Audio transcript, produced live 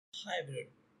Hi everyone,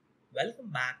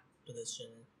 welcome back to this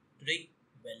channel. Today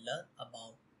we'll learn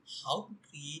about how to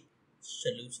create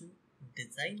solution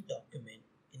design document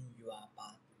in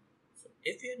UiPath. So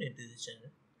if you're new to this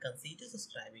channel, consider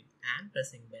subscribing and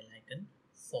pressing bell icon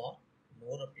for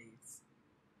more updates.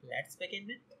 Let's begin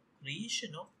with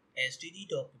creation of Std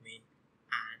document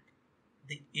and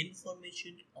the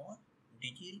information or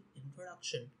detailed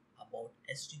introduction about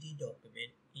Std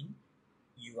document in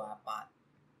UiPath.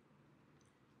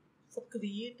 For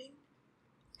creating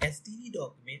Std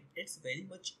document, it's very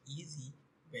much easy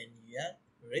when you are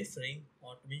referring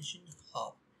Automation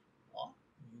Hub or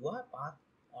UiPath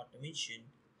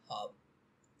Automation Hub.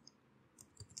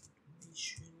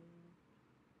 Automation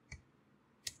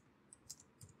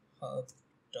Hub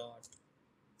dot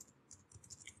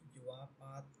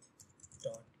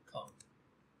UiPath.com.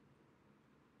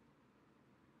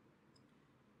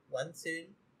 Once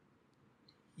in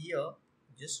here,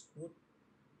 just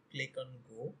click on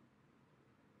go.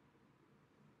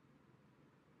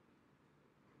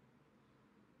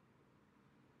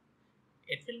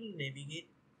 It will navigate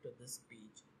to this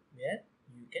page where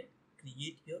you can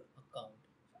create your account.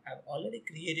 I've already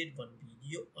created one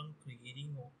video on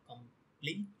creating a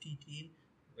complete detail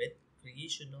with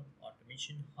creation of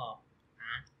Automation Hub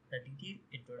and the detailed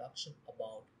introduction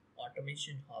about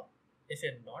Automation Hub. If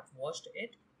you have not watched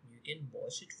it, you can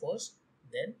watch it first,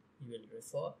 then you will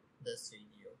refer this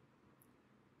video.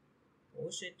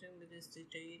 Post it in this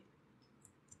detail,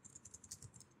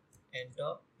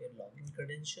 enter your login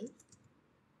credential.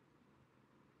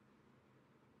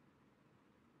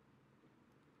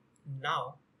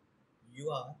 Now you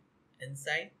are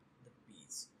inside the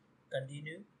page.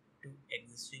 Continue to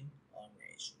existing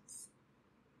organizations.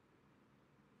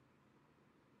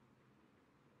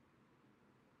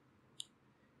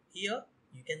 Here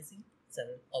you can see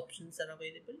several options are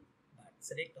available, but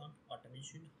select on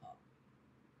Automation Hub.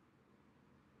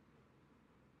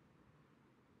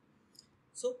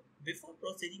 So before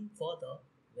proceeding further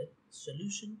with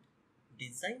solution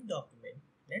design document,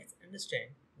 let's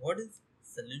understand what is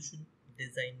solution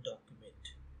design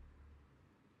document.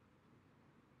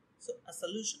 So a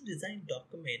solution design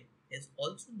document is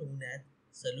also known as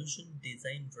solution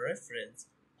design reference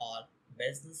or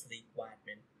business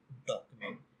requirement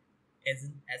document. As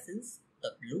in essence,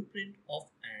 the blueprint of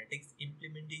analytics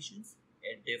implementations.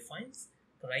 It defines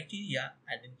criteria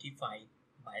identified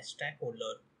by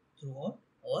stakeholders throughout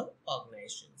our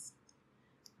organizations.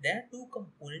 There are two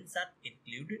components are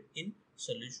included in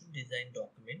solution design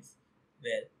documents,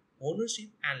 where ownership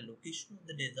and location of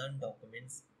the design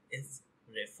documents is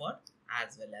referred,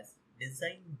 as well as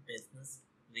design business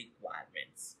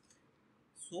requirements.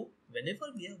 So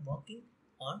whenever we are working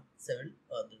on several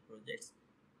other projects,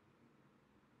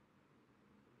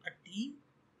 a team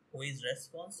who is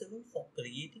responsible for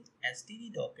creating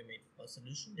Std document or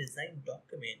solution design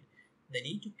document, they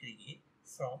need to create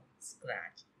from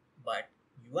scratch. But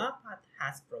UiPath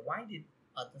has provided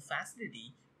the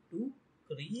facility to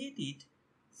create it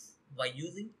by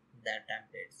using their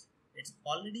templates. It's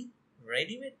already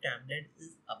ready-made template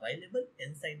is available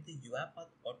inside the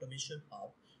UiPath Automation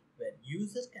Hub, where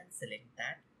users can select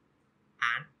that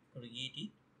and create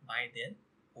it by their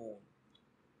own.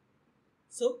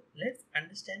 So let's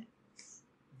understand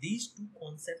these two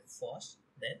concepts first,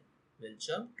 then we'll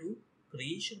jump to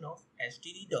creation of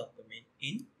Std document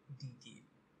in detail.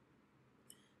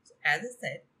 So as I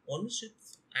said, ownership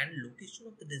and location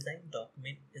of the design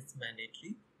document is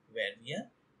mandatory, where we are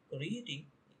creating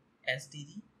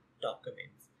Std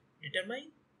documents.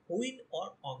 Determine who in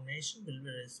our organization will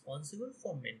be responsible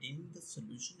for maintaining the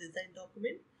solution design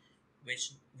document,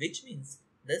 which means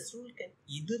this role can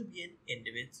either be an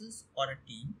individual or a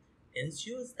team,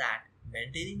 ensures that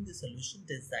maintaining the solution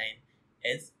design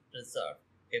is preserved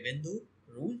even though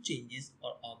rule changes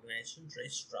or organization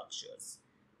restructures.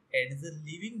 It is a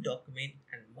living document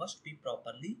and must be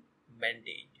properly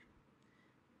maintained.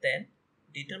 Then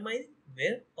determine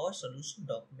where our solution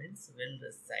documents will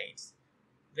reside,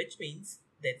 which means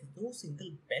there is no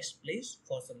single best place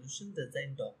for solution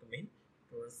design document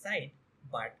to reside,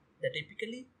 but they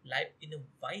typically live in a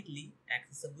widely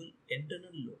accessible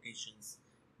internal locations,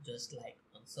 just like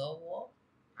on server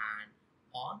and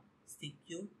on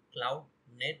secure cloud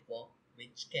network,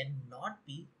 which cannot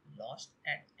be lost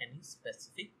at any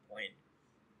specific point.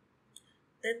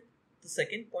 Then the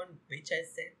second point, which I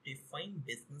said, define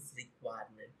business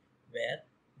requirement, where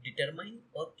determine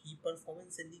a key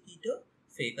performance indicator,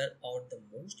 figure out the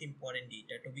most important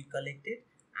data to be collected,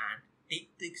 and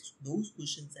take those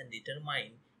questions and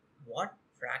determine what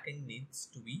tracking needs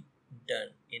to be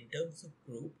done in terms of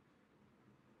group.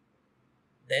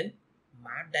 Then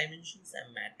map dimensions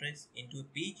and matrix into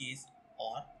pages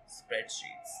or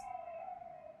spreadsheets.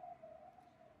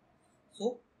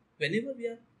 So whenever we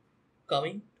are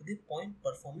coming to the point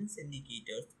performance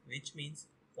indicators, which means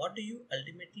what do you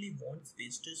ultimately want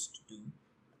visitors to do,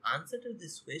 the answer to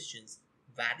these questions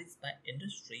varies by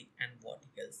industry and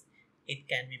verticals. It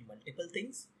can be multiple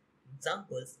things.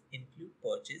 Examples include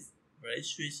purchase,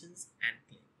 registrations, and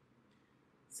claim.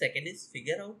 Second is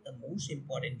figure out the most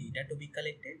important data to be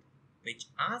collected, which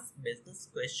asks business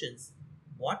questions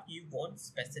what you want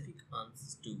specific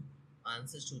answers to.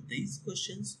 Answers to these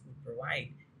questions will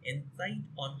provide insight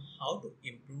on how to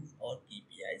improve our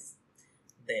KPIs.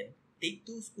 Then take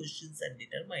those questions and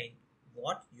determine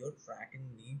what your tracking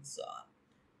needs are.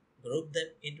 Group them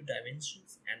into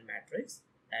dimensions and metrics.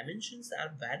 Dimensions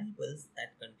are variables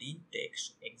that contain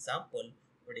text. Example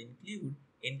would include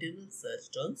internal search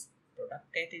terms,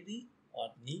 product category, or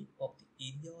name of the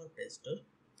area or tester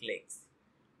clicks.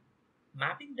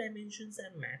 Mapping dimensions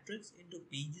and metrics into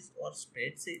pages or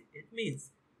spreadsheet, it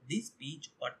means this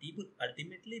page or table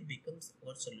ultimately becomes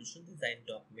our solution design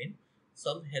document.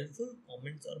 Some helpful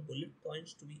comments or bullet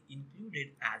points to be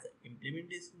included as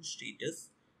implementation status,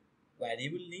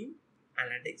 variable name,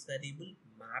 analytics variable,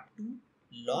 map to,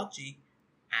 logic,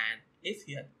 and if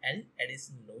you have any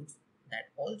additional notes that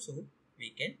also we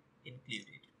can include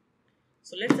it.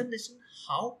 So let's understand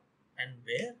how and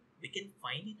where we can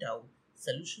find it out.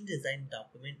 Solution design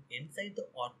document inside the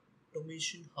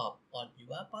Automation Hub or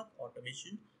UiPath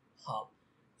Automation Hub.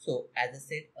 So as I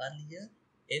said earlier,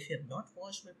 if you have not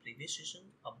watched my previous session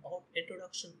about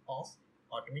introduction of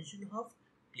Automation Hub,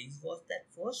 please watch that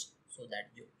first so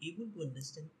that you're able to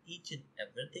understand each and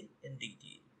everything in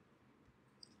detail.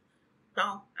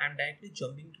 Now I'm directly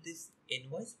jumping to this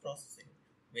invoice processing,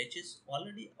 which is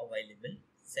already available.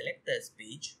 Select this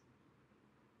page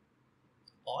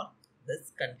or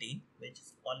this contain, which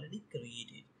is already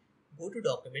created. Go to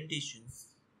documentations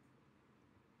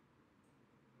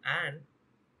and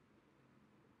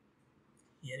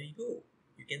here we go.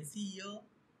 You can see here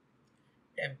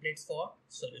templates for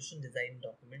solution design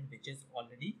document, which is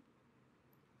already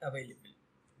available.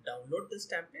 Download this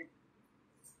template.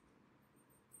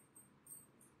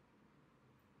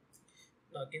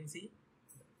 Now you can see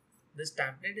this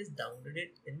template is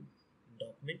downloaded in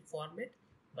document format,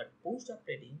 but post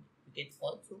updating you can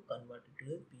also convert it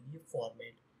to a PDF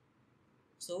format.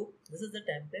 So this is the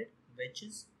template which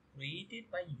is created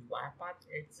by UiPath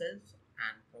itself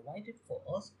and provided for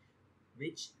us,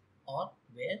 which or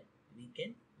where we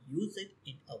can use it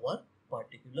in our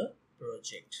particular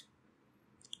project.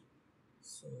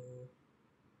 So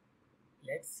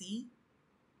let's see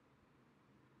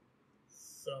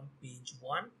from page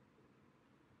 1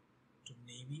 to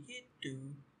navigate to.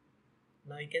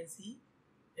 Now you can see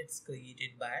it's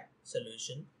created by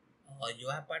solution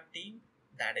UiPath team,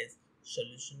 that is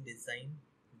solution design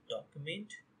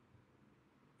document.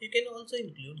 You can also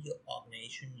include your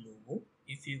organization logo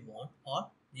if you want, or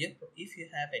if you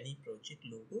have any project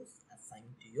logos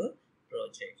assigned to your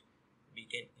project. We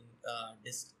can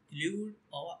disclude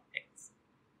or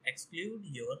exclude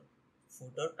your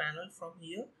footer panel from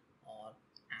here or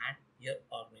add your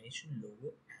organization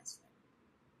logo as well.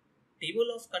 Table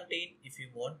of content, if you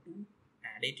want to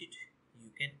edit it,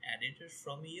 you can edit it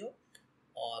from here,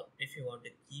 or if you want to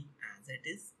keep as it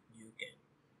is, you can.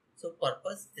 So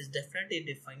purpose is definitely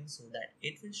defined so that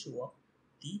it will show up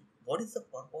what is the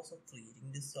purpose of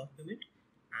creating this document,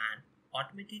 and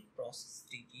automated process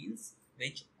details,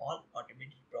 which all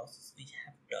automated process we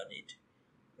have done it.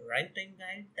 Runtime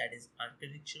guide, that is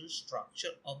architectural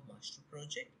structure of master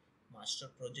project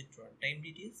runtime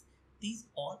details. These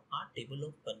all are table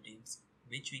of contents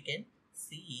which we can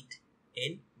see it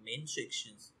in main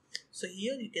sections. So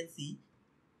here you can see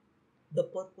the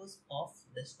purpose of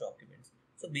this document.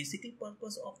 So basically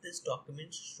purpose of this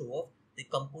document show off the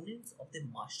components of the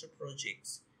master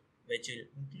projects, which will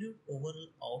include overall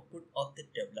output of the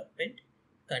development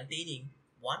containing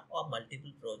one or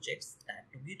multiple projects that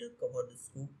together cover the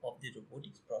scope of the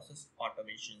robotics process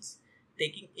automations,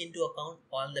 taking into account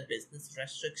all the business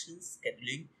restrictions,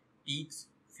 scheduling, peaks,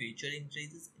 future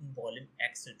increases in volume,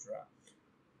 etc.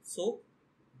 So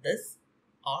this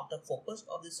or the focus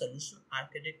of the solution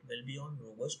architect will be on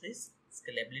robustness,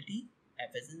 scalability,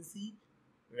 efficiency,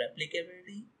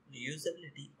 replicability,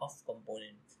 reusability of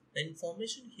components. The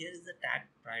information here is the tag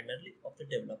primarily of the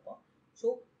developer.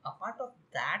 So apart of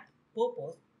that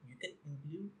purpose, you can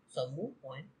include some more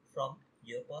point from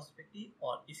your perspective,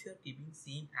 or if you are keeping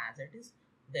same as it is,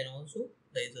 then also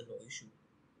there is no issue.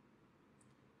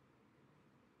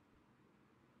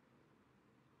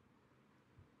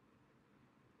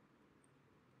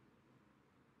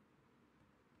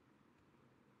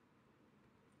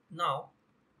 Now,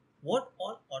 what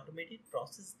all automated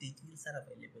process details are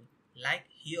available? Like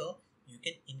here, you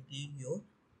can include your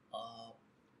uh,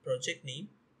 project name,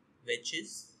 which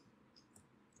is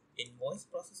invoice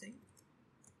processing.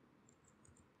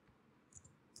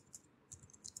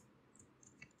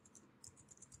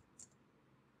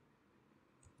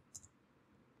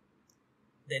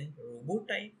 Then robot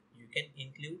type, you can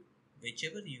include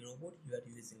whichever robot you are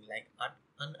using, like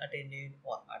unattended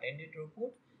or attended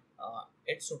robot.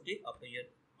 It's totally up to your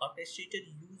orchestrator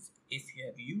use. If you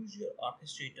have used your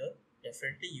orchestrator,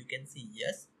 definitely you can say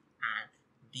yes. And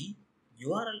the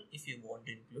URL, if you want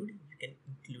to include, you can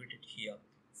include it here.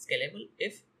 Scalable,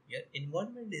 if your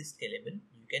environment is scalable,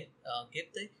 you can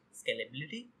give the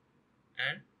scalability,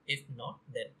 and if not,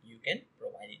 then you can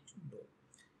provide it to no.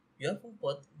 Your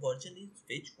version is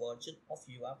which version of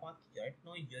UiPath right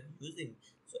now you are using.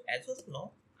 So as of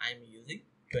now, I am using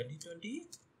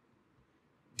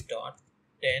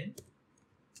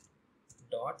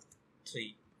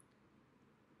 2020.10.3.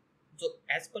 So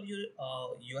as per your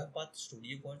UiPath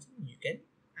Studio version, you can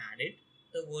add it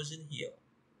the version here.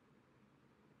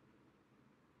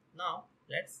 Now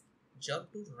let's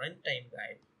jump to runtime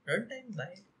guide. Runtime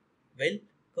guide will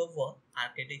cover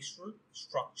architectural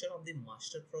structure of the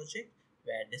master project,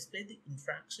 where display the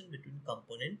interaction between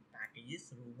component,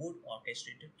 packages, robot,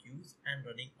 orchestrator, queues, and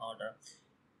running order.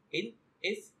 If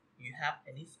you have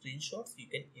any screenshots, you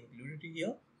can include it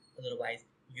here. Otherwise,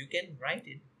 you can write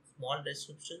it small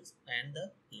descriptions and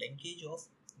the linkage of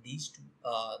these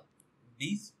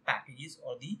packages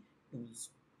or the tools.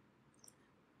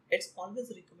 It's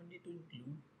always recommended to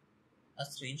include a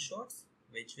screenshots,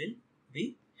 which will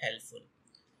be helpful.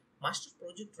 Master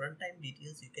project runtime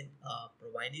details, you can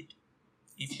provide it.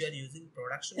 If you are using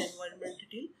production environment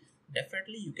detail,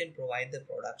 definitely you can provide the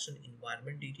production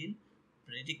environment detail.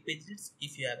 Prerequisites,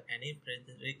 if you have any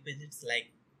prerequisites,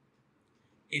 like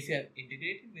if you have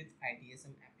integrated with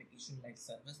ITSM application like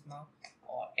ServiceNow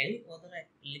or any other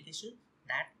application,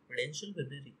 that credential will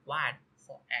be required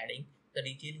for adding the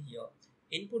detail here.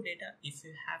 Input data, if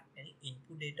you have any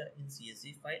input data in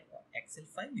CSV file or Excel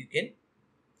file, you can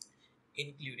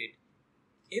include it.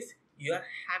 If you are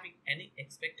having any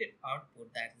expected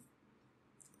output, that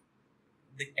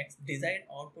is the desired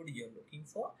output you are looking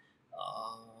for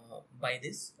by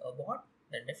this bot,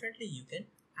 then definitely you can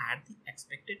add the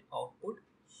expected output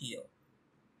here.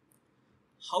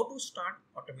 How to start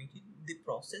automating the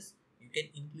process? You can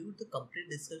include the complete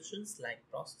descriptions, like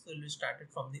process will be started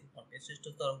from the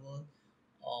orchestrator server,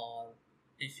 or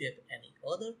if you have any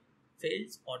other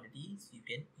fields or details, you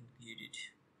can include it.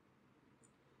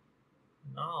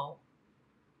 Now,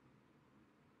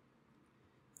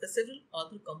 the several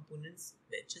other components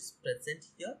which is present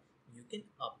here, you can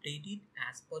update it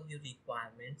as per your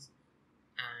requirements,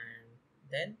 and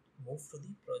then move to the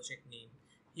project name.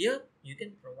 Here you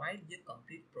can provide your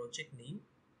complete project name,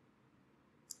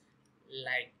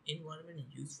 like environment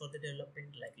used for the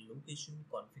development, like location,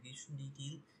 configuration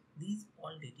detail. These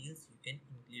all details you can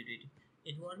include it.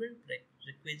 Environment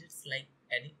requisites, like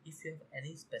any, if you have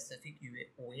any specific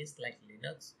OS like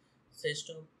Linux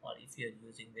system, or if you are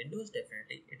using Windows,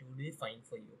 definitely it will be fine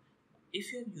for you.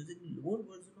 If you are using lower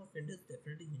version of Windows,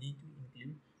 definitely you need to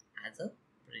include as a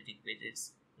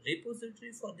prerequisites.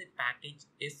 Repository for the package,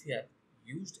 if you have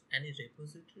used any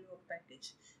repository or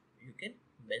package, you can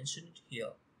mention it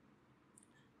here.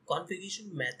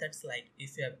 Configuration methods, like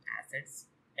if you have assets,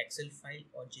 Excel file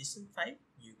or JSON file,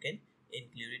 you can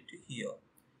include it to here.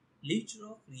 List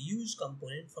of reused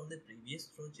component from the previous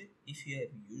project, if you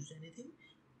have used anything,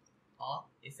 or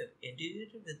if you have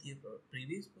integrated with your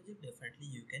previous project, definitely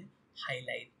you can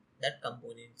highlight that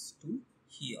components to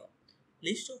here.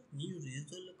 List of new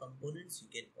reusable components you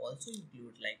can also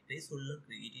include, like placeholder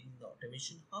created in the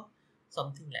Automation Hub,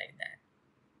 something like that.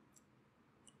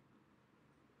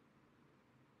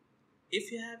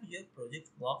 If you have your project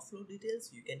workflow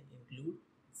details, you can include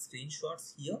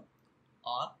screenshots here,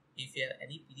 or if you have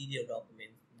any PDD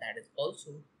document, that is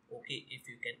also okay if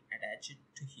you can attach it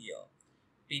to here.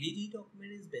 PDD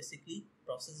document is basically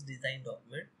process design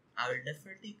document. I will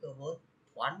definitely cover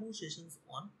one more sessions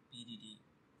on PDD.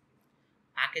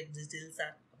 Package details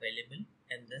are available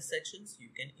in this sections. You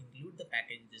can include the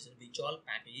package details, which all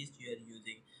packages you are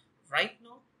using. Right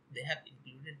now they have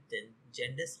included the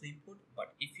Gendesk report,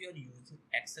 but if you are using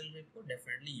Excel report,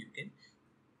 definitely you can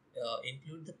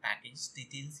include the package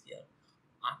details here.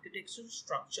 Architectural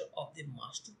structure of the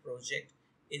master project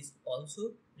is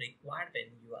also required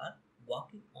when you are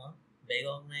working on big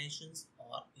organizations,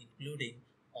 or including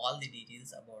all the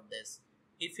details about this.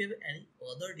 If you have any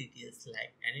other details,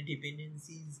 like any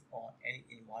dependencies or any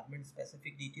environment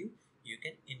specific detail, you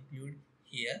can include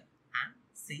here and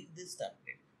save this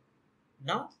template.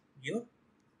 Now your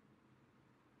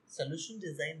solution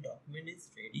design document is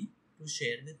ready to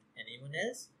share with anyone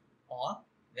else or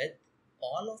with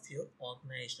all of your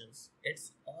organizations.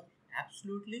 It's all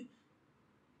absolutely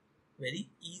very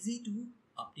easy to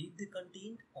update the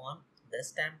content on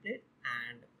this template,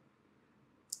 and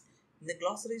in the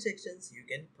glossary sections you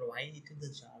can provide it in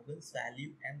the jargon's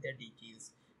value and their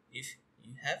details if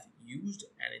you have used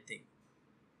anything.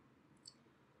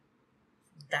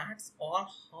 That's all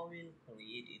how we'll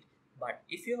create it. But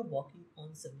if you are working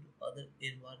on several other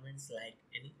environments like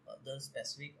any other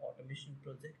specific automation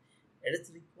project, it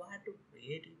is required to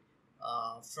create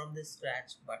it from the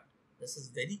scratch. But this is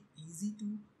very easy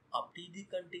to update the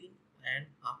content, and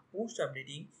post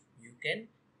updating you can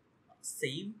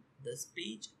save this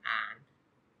page and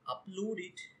upload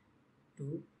it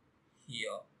to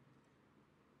here.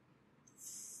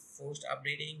 Post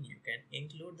updating, you can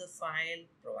include the file,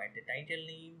 provide the title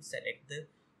name, select the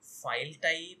file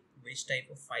type, which type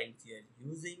of files you are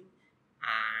using,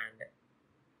 and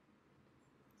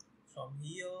from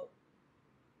here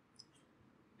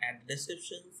add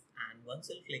descriptions, and once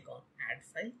you click on add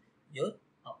file, your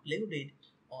uploaded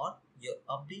or your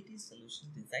updated solution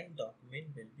design document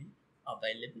will be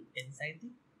available inside the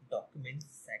document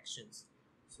sections.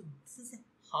 So this is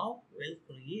how we'll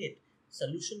create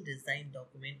solution design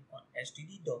document on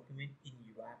Std document in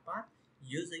UiPath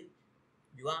using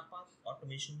UiPath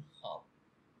Automation Hub.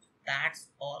 That's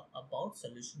all about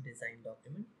solution design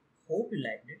document. Hope you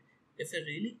liked it. If you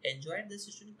really enjoyed this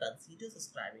session, consider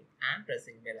subscribing and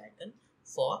pressing bell icon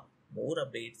for more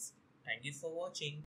updates. Thank you for watching.